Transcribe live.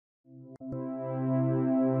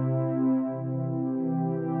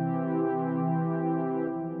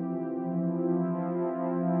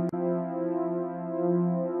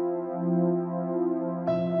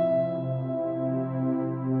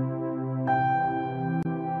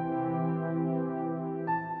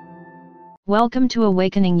Welcome to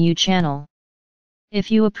Awakening You channel.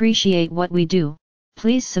 If you appreciate what we do,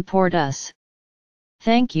 please support us.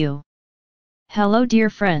 Thank you. Hello dear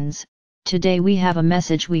friends, today we have a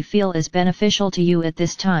message we feel is beneficial to you at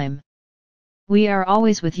this time. We are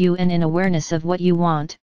always with you and in awareness of what you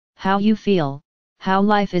want, how you feel, how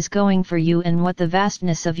life is going for you and what the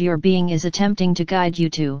vastness of your being is attempting to guide you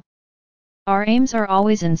to. Our aims are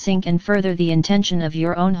always in sync and further the intention of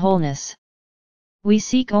your own wholeness. We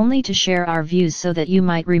seek only to share our views so that you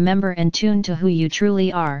might remember and tune to who you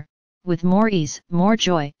truly are, with more ease, more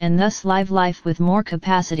joy, and thus live life with more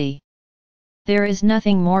capacity. There is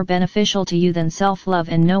nothing more beneficial to you than self-love,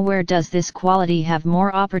 and nowhere does this quality have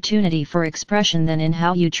more opportunity for expression than in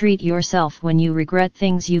how you treat yourself when you regret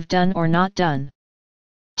things you've done or not done.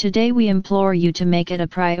 Today we implore you to make it a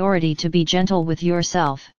priority to be gentle with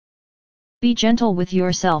yourself. Be gentle with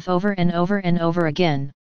yourself over and over and over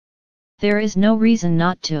again. There is no reason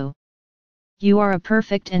not to. You are a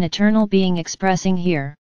perfect and eternal being expressing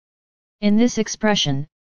here. In this expression,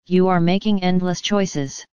 you are making endless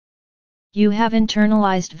choices. You have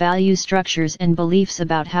internalized value structures and beliefs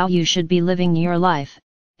about how you should be living your life,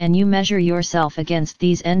 and you measure yourself against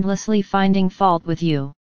these endlessly finding fault with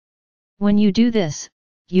you. When you do this,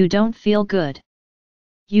 you don't feel good.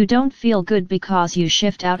 You don't feel good because you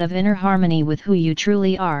shift out of inner harmony with who you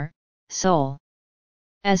truly are, soul.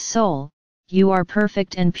 As soul, you are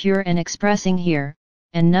perfect and pure and expressing here,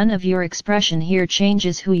 and none of your expression here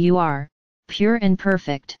changes who you are, pure and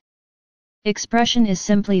perfect. Expression is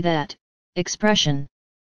simply that, expression.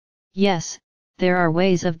 Yes, there are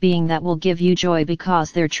ways of being that will give you joy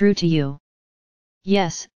because they're true to you.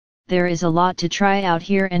 Yes, there is a lot to try out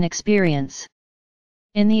here and experience.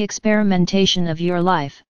 In the experimentation of your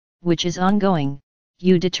life, which is ongoing,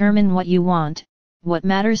 you determine what you want, what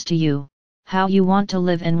matters to you, how you want to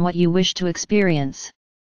live and what you wish to experience.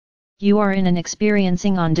 You are in an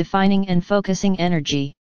experiencing on defining and focusing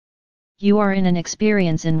energy. You are in an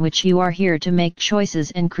experience in which you are here to make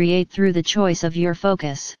choices and create through the choice of your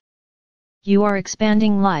focus. You are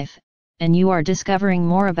expanding life, and you are discovering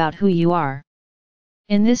more about who you are.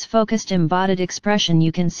 In this focused embodied expression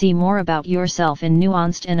you can see more about yourself in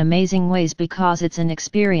nuanced and amazing ways because it's an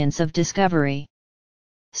experience of discovery.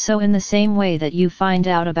 So in the same way that you find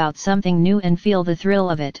out about something new and feel the thrill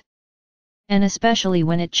of it, and especially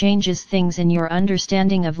when it changes things in your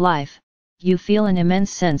understanding of life, you feel an immense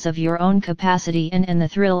sense of your own capacity and the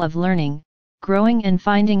thrill of learning, growing and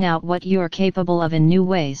finding out what you're capable of in new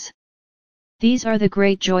ways. These are the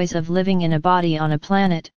great joys of living in a body on a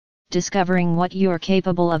planet, discovering what you're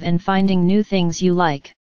capable of and finding new things you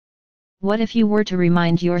like. What if you were to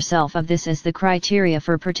remind yourself of this as the criteria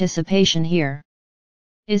for participation here?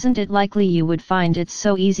 Isn't it likely you would find it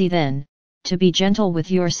so easy then, to be gentle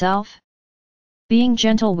with yourself? Being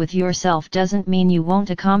gentle with yourself doesn't mean you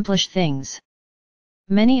won't accomplish things.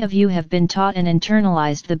 Many of you have been taught and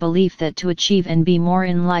internalized the belief that to achieve and be more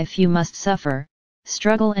in life you must suffer,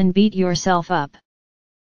 struggle and beat yourself up.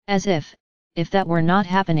 As if that were not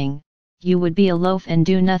happening, you would be a loaf and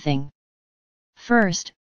do nothing.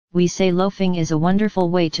 First, we say loafing is a wonderful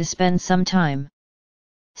way to spend some time.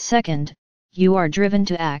 Second, you are driven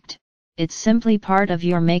to act, it's simply part of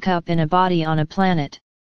your makeup in a body on a planet.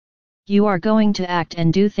 You are going to act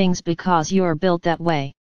and do things because you're built that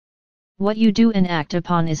way. What you do and act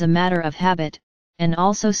upon is a matter of habit, and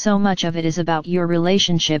also so much of it is about your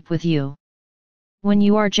relationship with you. When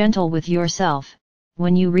you are gentle with yourself,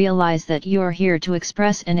 when you realize that you're here to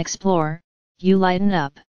express and explore, you lighten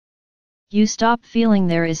up. You stop feeling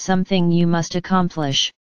there is something you must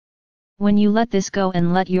accomplish. When you let this go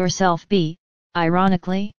and let yourself be,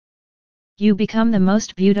 ironically, you become the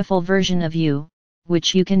most beautiful version of you,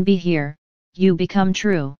 which you can be here, you become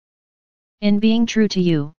true. In being true to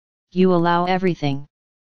you, you allow everything.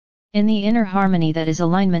 In the inner harmony that is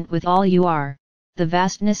alignment with all you are, the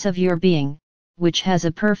vastness of your being, which has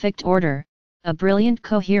a perfect order, a brilliant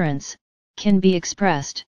coherence, can be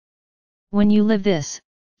expressed. When you live this,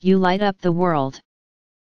 you light up the world.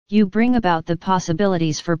 You bring about the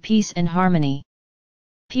possibilities for peace and harmony.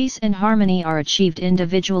 Peace and harmony are achieved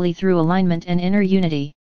individually through alignment and inner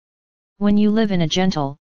unity. When you live in a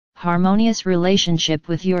gentle, harmonious relationship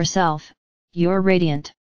with yourself, you're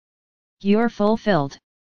radiant. You're fulfilled.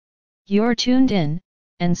 You're tuned in,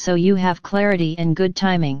 and so you have clarity and good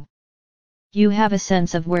timing. You have a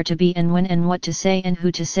sense of where to be and when and what to say and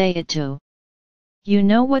who to say it to. You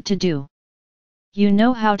know what to do. You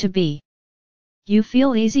know how to be. You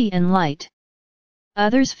feel easy and light.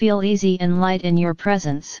 Others feel easy and light in your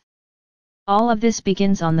presence. All of this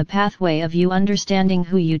begins on the pathway of you understanding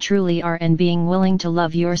who you truly are and being willing to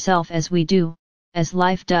love yourself as we do, as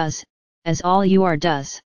life does, as all you are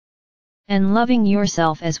does. And loving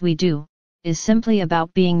yourself as we do, is simply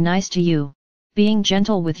about being nice to you, being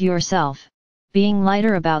gentle with yourself, being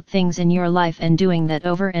lighter about things in your life and doing that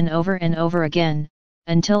over and over and over again,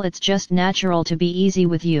 until it's just natural to be easy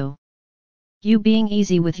with you. You being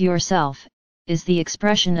easy with yourself, is the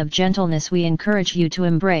expression of gentleness we encourage you to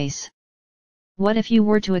embrace. What if you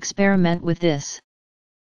were to experiment with this?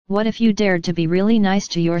 What if you dared to be really nice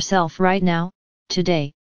to yourself right now,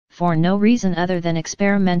 today, for no reason other than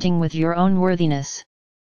experimenting with your own worthiness?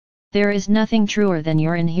 There is nothing truer than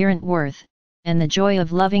your inherent worth, and the joy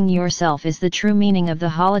of loving yourself is the true meaning of the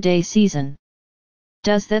holiday season.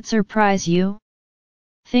 Does that surprise you?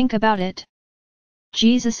 Think about it.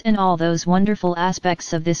 Jesus and all those wonderful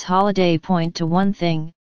aspects of this holiday point to one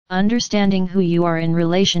thing: understanding who you are in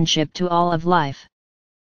relationship to all of life.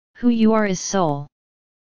 Who you are is soul.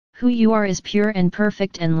 Who you are is pure and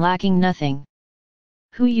perfect and lacking nothing.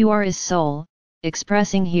 Who you are is soul,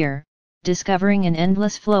 expressing here, discovering an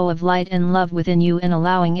endless flow of light and love within you and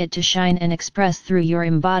allowing it to shine and express through your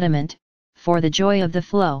embodiment, for the joy of the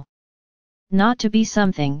flow. Not to be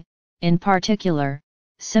something, in particular,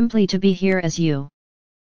 simply to be here as you.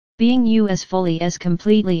 Being you as fully as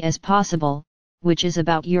completely as possible, which is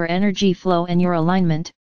about your energy flow and your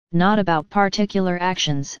alignment, not about particular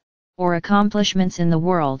actions, or accomplishments in the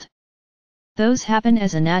world. Those happen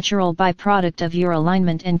as a natural byproduct of your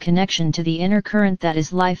alignment and connection to the inner current that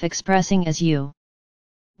is life expressing as you.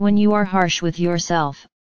 When you are harsh with yourself,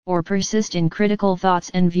 or persist in critical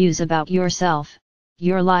thoughts and views about yourself,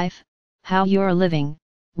 your life, how you're living,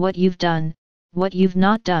 what you've done, what you've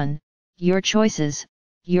not done, your choices,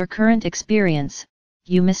 your current experience,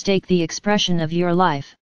 you mistake the expression of your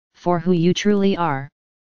life, for who you truly are.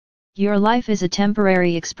 Your life is a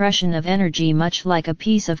temporary expression of energy, much like a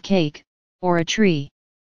piece of cake, or a tree.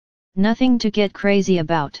 Nothing to get crazy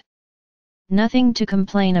about. Nothing to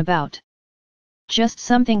complain about. Just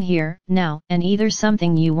something here, now, and either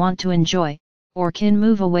something you want to enjoy, or can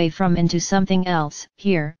move away from into something else,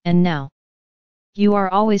 here and now. You are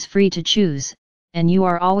always free to choose, and you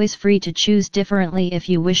are always free to choose differently if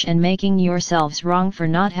you wish, and making yourselves wrong for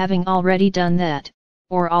not having already done that,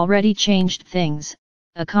 or already changed things,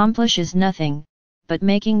 accomplishes nothing, but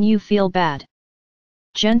making you feel bad.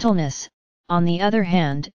 Gentleness, on the other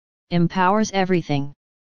hand, empowers everything.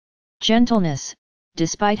 Gentleness,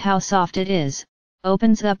 despite how soft it is,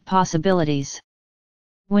 opens up possibilities.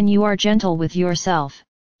 When you are gentle with yourself,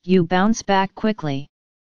 you bounce back quickly.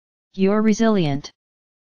 You're resilient.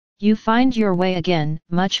 You find your way again,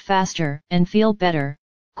 much faster, and feel better,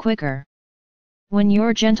 quicker. When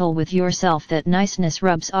you're gentle with yourself, that niceness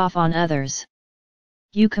rubs off on others.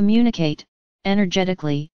 You communicate,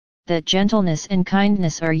 energetically, that gentleness and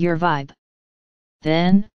kindness are your vibe.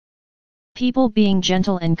 Then, people being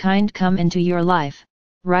gentle and kind come into your life,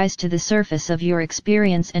 rise to the surface of your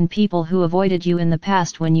experience, and people who avoided you in the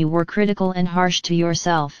past when you were critical and harsh to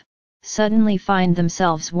yourself, suddenly find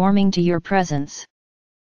themselves warming to your presence.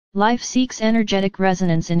 Life seeks energetic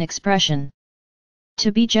resonance in expression.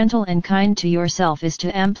 To be gentle and kind to yourself is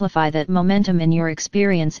to amplify that momentum in your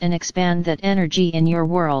experience and expand that energy in your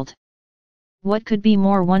world. What could be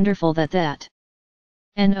more wonderful than that?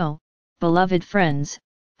 And oh, beloved friends,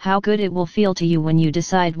 how good it will feel to you when you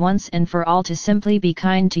decide once and for all to simply be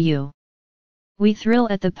kind to you. We thrill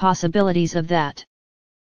at the possibilities of that.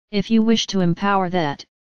 If you wish to empower that,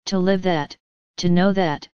 to live that, to know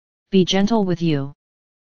that, be gentle with you.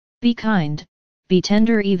 Be kind, be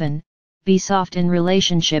tender even, be soft in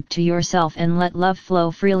relationship to yourself, and let love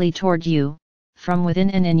flow freely toward you, from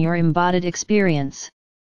within and in your embodied experience.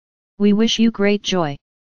 We wish you great joy.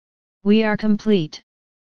 We are complete.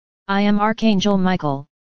 I am Archangel Michael,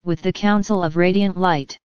 with the Council of Radiant Light.